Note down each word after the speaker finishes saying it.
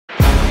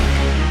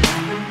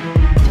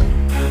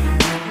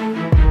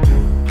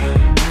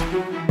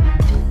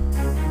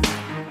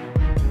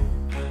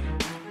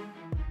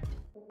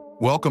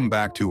Welcome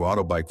back to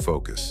Autobike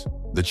Focus,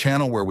 the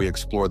channel where we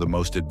explore the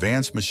most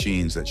advanced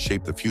machines that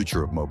shape the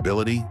future of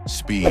mobility,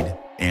 speed,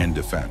 and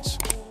defense.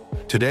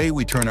 Today,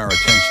 we turn our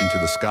attention to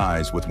the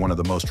skies with one of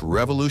the most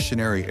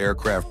revolutionary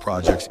aircraft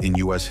projects in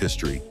U.S.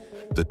 history,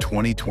 the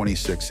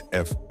 2026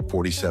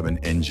 F-47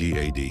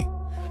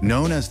 NGAD.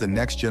 Known as the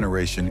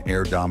next-generation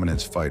air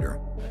dominance fighter,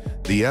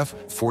 the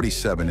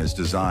F-47 is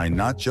designed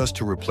not just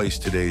to replace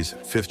today's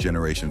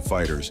fifth-generation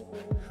fighters,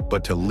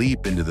 but to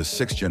leap into the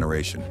sixth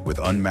generation with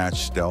unmatched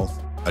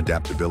stealth,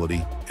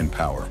 adaptability, and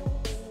power.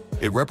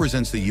 It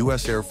represents the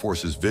U.S. Air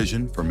Force's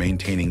vision for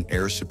maintaining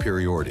air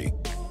superiority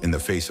in the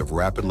face of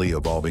rapidly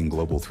evolving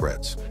global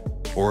threats.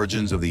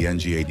 Origins of the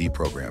NGAD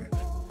program.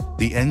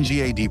 The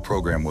NGAD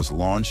program was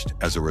launched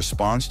as a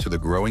response to the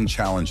growing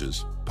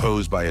challenges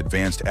posed by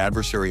advanced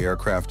adversary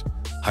aircraft,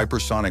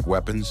 hypersonic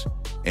weapons,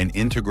 and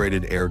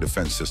integrated air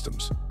defense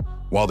systems.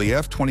 While the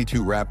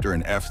F-22 Raptor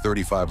and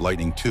F-35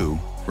 Lightning II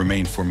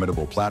remained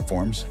formidable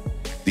platforms,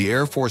 the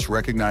Air Force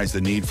recognized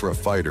the need for a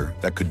fighter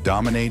that could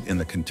dominate in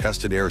the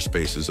contested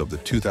airspaces of the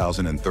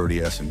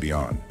 2030s and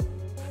beyond.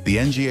 The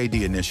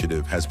NGAD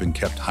initiative has been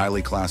kept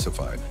highly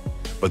classified,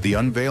 but the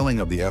unveiling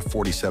of the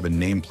F-47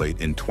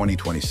 nameplate in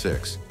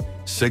 2026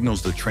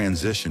 signals the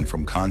transition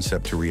from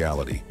concept to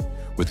reality,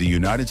 with the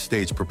United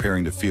States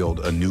preparing to field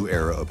a new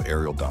era of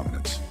aerial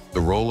dominance.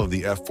 The role of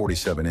the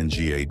F-47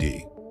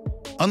 NGAD.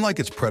 Unlike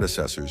its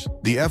predecessors,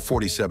 the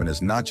F-47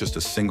 is not just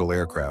a single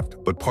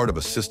aircraft, but part of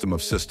a system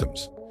of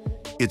systems.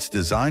 Its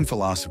design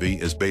philosophy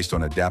is based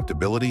on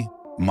adaptability,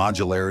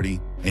 modularity,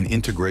 and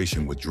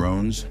integration with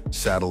drones,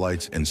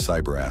 satellites, and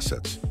cyber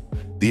assets.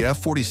 The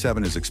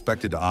F-47 is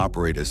expected to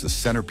operate as the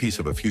centerpiece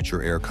of a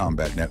future air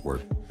combat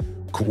network,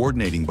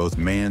 coordinating both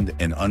manned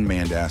and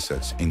unmanned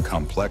assets in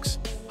complex,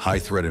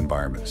 high-threat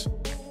environments.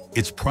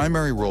 Its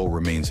primary role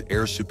remains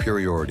air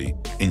superiority,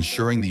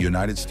 ensuring the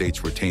United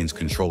States retains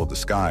control of the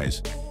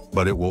skies,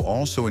 but it will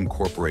also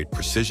incorporate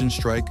precision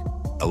strike,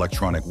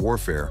 electronic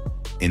warfare,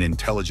 and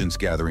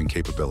intelligence-gathering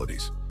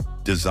capabilities.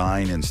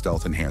 Design and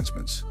stealth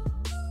enhancements.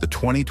 The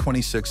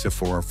 2026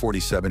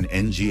 F-47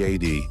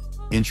 NGAD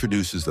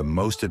introduces the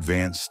most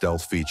advanced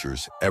stealth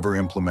features ever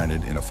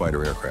implemented in a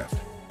fighter aircraft.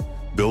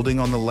 Building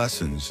on the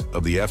lessons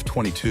of the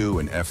F-22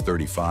 and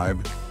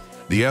F-35,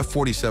 the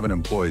F-47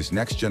 employs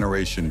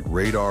next-generation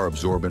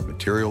radar-absorbent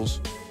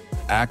materials,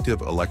 active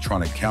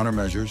electronic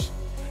countermeasures,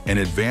 and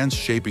advanced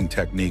shaping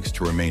techniques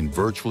to remain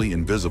virtually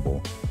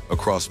invisible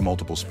across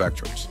multiple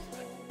spectrums.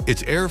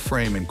 Its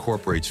airframe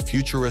incorporates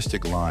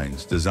futuristic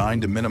lines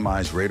designed to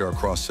minimize radar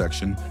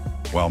cross-section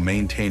while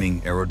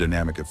maintaining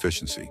aerodynamic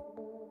efficiency.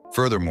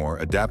 Furthermore,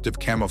 adaptive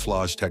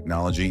camouflage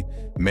technology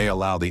may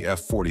allow the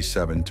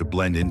F-47 to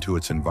blend into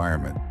its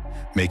environment,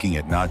 making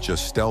it not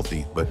just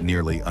stealthy but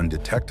nearly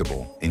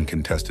undetectable in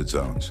contested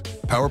zones.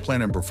 Power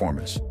plant and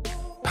performance.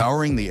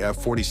 Powering the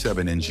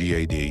F-47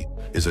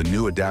 NGAD is a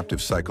new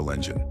adaptive cycle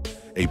engine,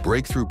 a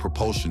breakthrough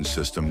propulsion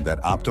system that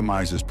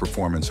optimizes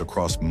performance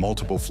across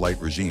multiple flight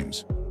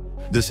regimes.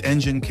 This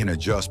engine can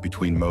adjust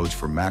between modes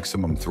for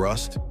maximum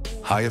thrust,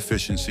 high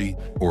efficiency,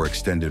 or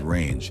extended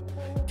range,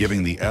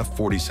 giving the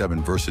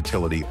F-47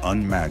 versatility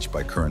unmatched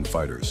by current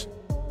fighters.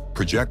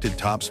 Projected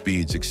top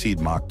speeds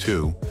exceed Mach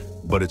 2,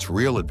 but its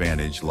real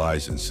advantage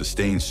lies in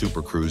sustained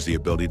supercruise, the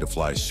ability to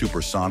fly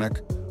supersonic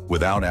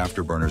without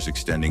afterburners,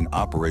 extending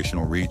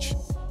operational reach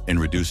and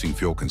reducing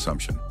fuel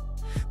consumption.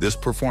 This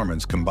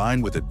performance,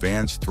 combined with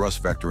advanced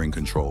thrust vectoring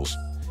controls,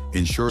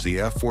 ensures the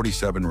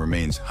F-47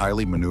 remains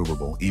highly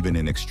maneuverable even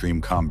in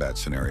extreme combat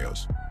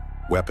scenarios.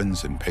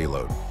 Weapons and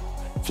payload.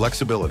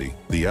 Flexibility.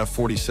 The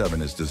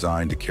F-47 is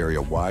designed to carry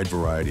a wide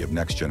variety of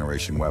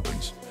next-generation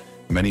weapons,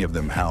 many of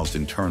them housed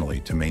internally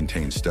to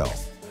maintain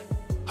stealth.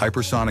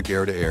 Hypersonic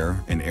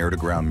air-to-air and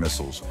air-to-ground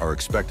missiles are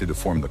expected to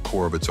form the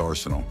core of its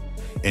arsenal,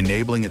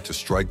 enabling it to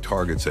strike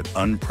targets at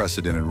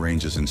unprecedented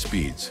ranges and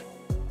speeds.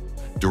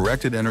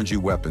 Directed energy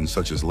weapons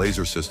such as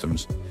laser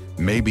systems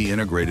may be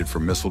integrated for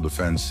missile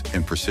defense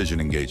and precision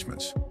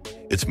engagements.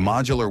 Its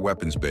modular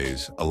weapons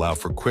bays allow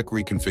for quick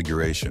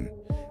reconfiguration,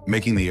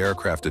 making the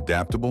aircraft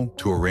adaptable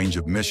to a range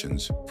of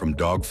missions from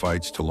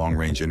dogfights to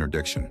long-range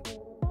interdiction.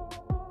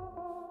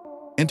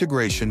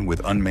 Integration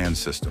with unmanned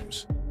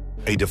systems.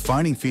 A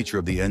defining feature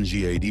of the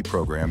NGAD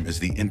program is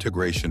the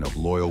integration of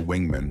loyal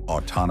wingman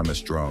autonomous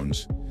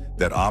drones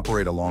that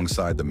operate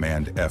alongside the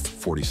manned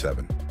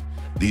F-47.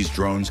 These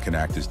drones can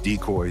act as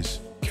decoys,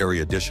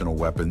 carry additional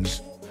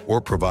weapons, or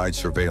provide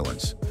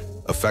surveillance,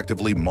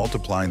 effectively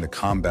multiplying the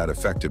combat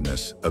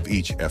effectiveness of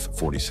each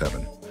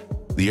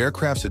F-47. The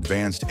aircraft's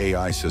advanced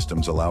AI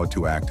systems allow it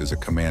to act as a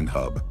command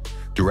hub,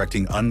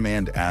 directing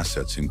unmanned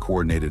assets in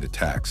coordinated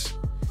attacks.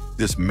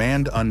 This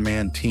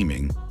manned-unmanned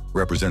teaming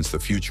represents the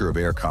future of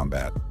air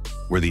combat,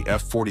 where the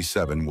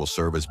F-47 will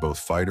serve as both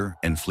fighter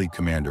and fleet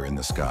commander in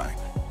the sky.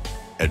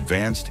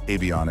 Advanced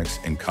avionics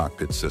and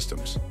cockpit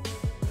systems.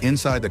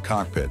 Inside the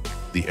cockpit,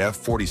 the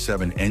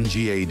F-47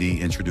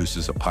 NGAD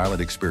introduces a pilot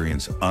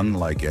experience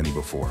unlike any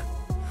before.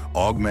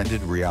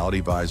 Augmented reality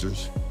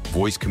visors,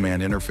 voice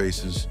command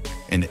interfaces,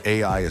 and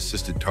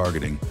AI-assisted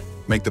targeting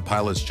make the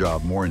pilot's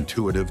job more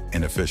intuitive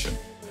and efficient.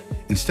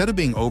 Instead of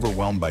being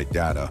overwhelmed by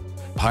data,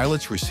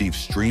 pilots receive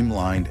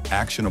streamlined,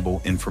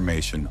 actionable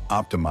information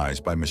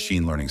optimized by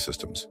machine learning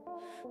systems.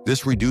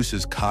 This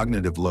reduces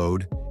cognitive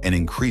load and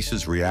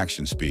increases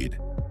reaction speed,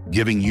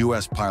 giving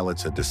U.S.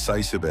 pilots a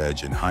decisive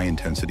edge in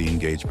high-intensity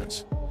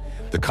engagements.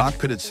 The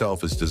cockpit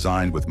itself is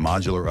designed with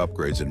modular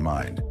upgrades in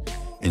mind,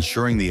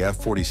 ensuring the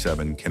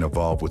F-47 can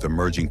evolve with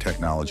emerging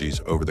technologies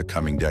over the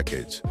coming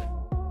decades.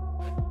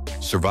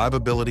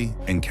 Survivability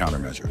and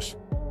countermeasures.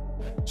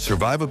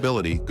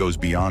 Survivability goes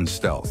beyond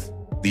stealth.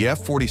 The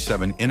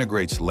F-47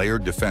 integrates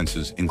layered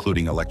defenses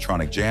including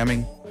electronic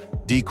jamming,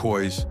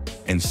 decoys,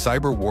 and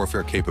cyber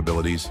warfare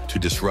capabilities to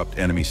disrupt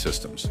enemy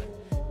systems.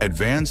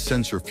 Advanced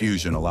sensor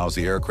fusion allows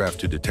the aircraft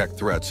to detect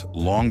threats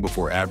long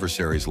before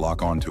adversaries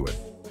lock onto it.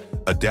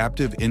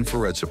 Adaptive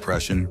infrared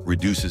suppression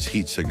reduces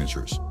heat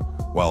signatures,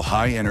 while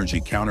high-energy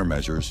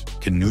countermeasures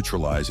can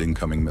neutralize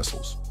incoming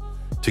missiles.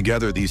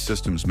 Together, these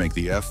systems make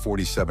the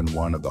F-47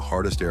 one of the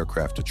hardest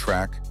aircraft to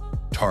track,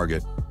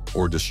 target,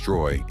 or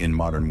destroy in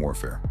modern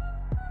warfare.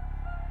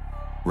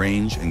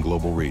 Range and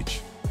global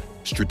reach.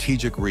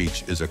 Strategic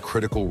reach is a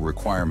critical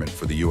requirement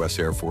for the U.S.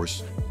 Air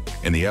Force,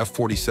 and the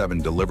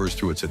F-47 delivers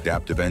through its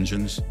adaptive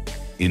engines,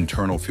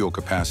 internal fuel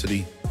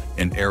capacity,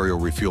 and aerial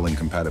refueling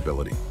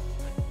compatibility.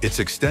 Its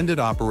extended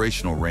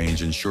operational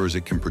range ensures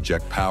it can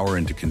project power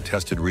into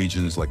contested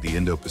regions like the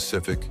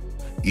Indo-Pacific,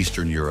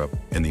 Eastern Europe,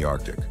 and the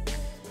Arctic.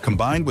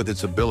 Combined with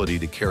its ability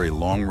to carry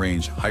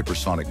long-range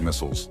hypersonic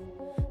missiles,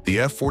 the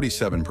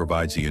F-47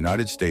 provides the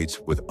United States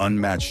with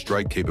unmatched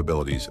strike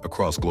capabilities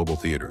across global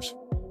theaters.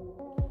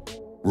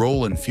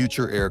 Role in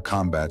future air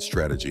combat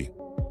strategy.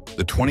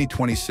 The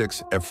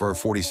 2026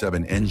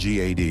 F-47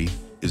 NGAD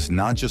is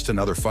not just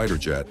another fighter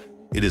jet,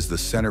 it is the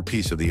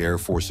centerpiece of the Air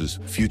Force's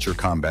future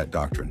combat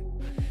doctrine.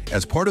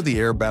 As part of the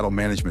Air Battle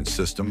Management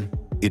System,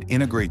 it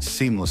integrates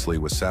seamlessly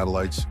with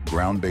satellites,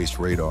 ground-based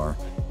radar,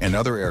 and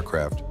other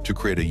aircraft to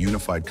create a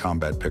unified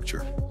combat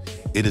picture.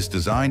 It is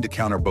designed to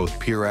counter both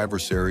peer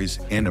adversaries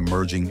and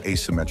emerging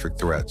asymmetric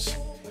threats,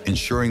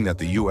 ensuring that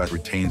the U.S.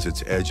 retains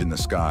its edge in the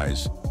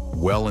skies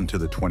well into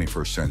the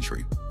 21st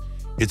century.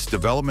 Its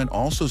development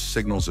also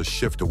signals a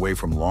shift away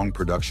from long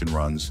production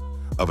runs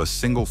of a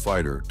single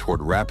fighter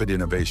toward rapid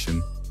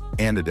innovation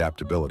and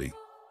adaptability.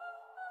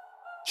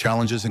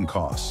 Challenges and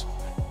costs.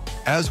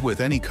 As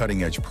with any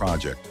cutting-edge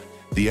project,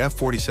 the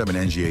F-47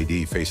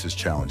 NGAD faces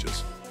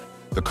challenges.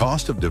 The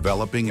cost of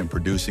developing and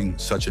producing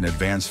such an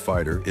advanced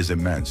fighter is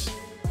immense,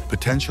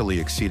 potentially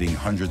exceeding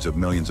hundreds of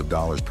millions of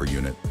dollars per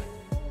unit.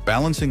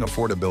 Balancing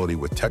affordability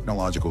with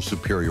technological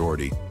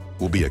superiority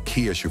will be a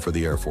key issue for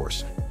the Air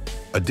Force.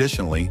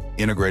 Additionally,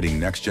 integrating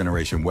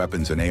next-generation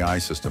weapons and AI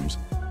systems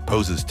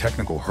poses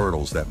technical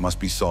hurdles that must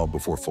be solved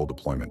before full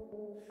deployment.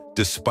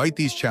 Despite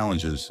these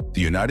challenges,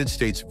 the United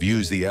States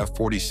views the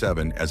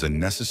F-47 as a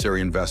necessary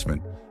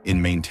investment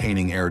in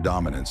maintaining air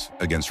dominance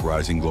against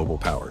rising global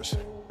powers.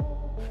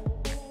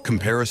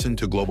 Comparison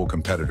to global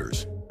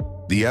competitors.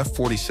 The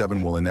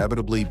F-47 will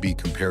inevitably be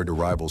compared to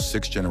rival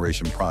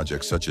sixth-generation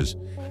projects such as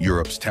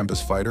Europe's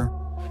Tempest fighter,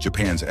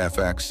 Japan's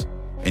FX,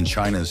 and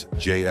China's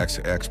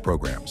JXX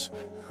programs.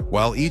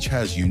 While each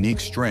has unique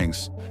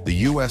strengths, the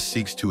U.S.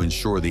 seeks to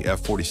ensure the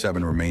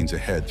F-47 remains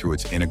ahead through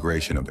its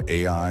integration of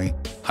AI,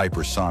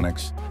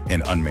 hypersonics,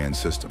 and unmanned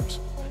systems.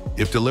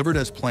 If delivered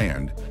as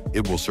planned,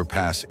 it will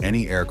surpass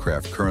any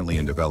aircraft currently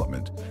in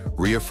development,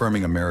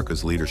 reaffirming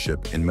America's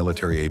leadership in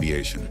military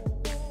aviation.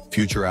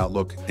 Future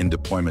outlook and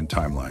deployment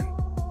timeline.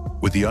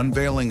 With the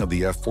unveiling of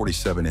the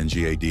F-47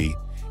 NGAD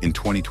in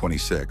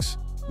 2026,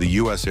 the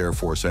U.S. Air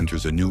Force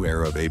enters a new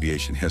era of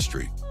aviation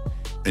history.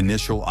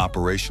 Initial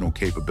operational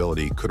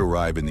capability could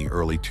arrive in the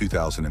early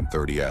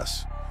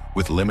 2030s,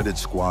 with limited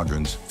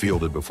squadrons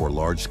fielded before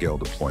large-scale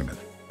deployment.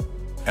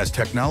 As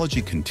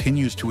technology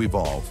continues to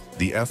evolve,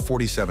 the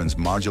F-47's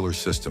modular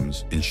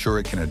systems ensure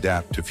it can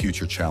adapt to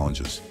future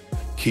challenges,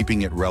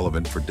 keeping it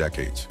relevant for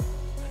decades.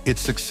 Its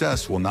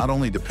success will not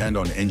only depend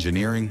on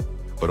engineering,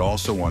 but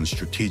also on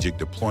strategic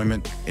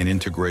deployment and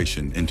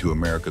integration into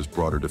America's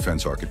broader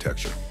defense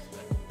architecture.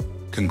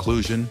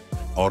 Conclusion,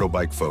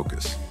 Autobike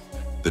focus.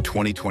 The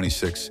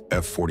 2026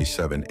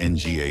 F-47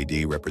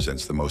 NGAD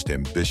represents the most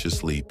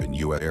ambitious leap in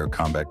U.S. air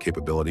combat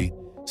capability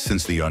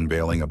since the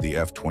unveiling of the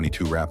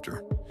F-22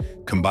 Raptor.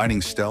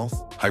 Combining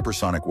stealth,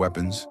 hypersonic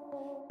weapons,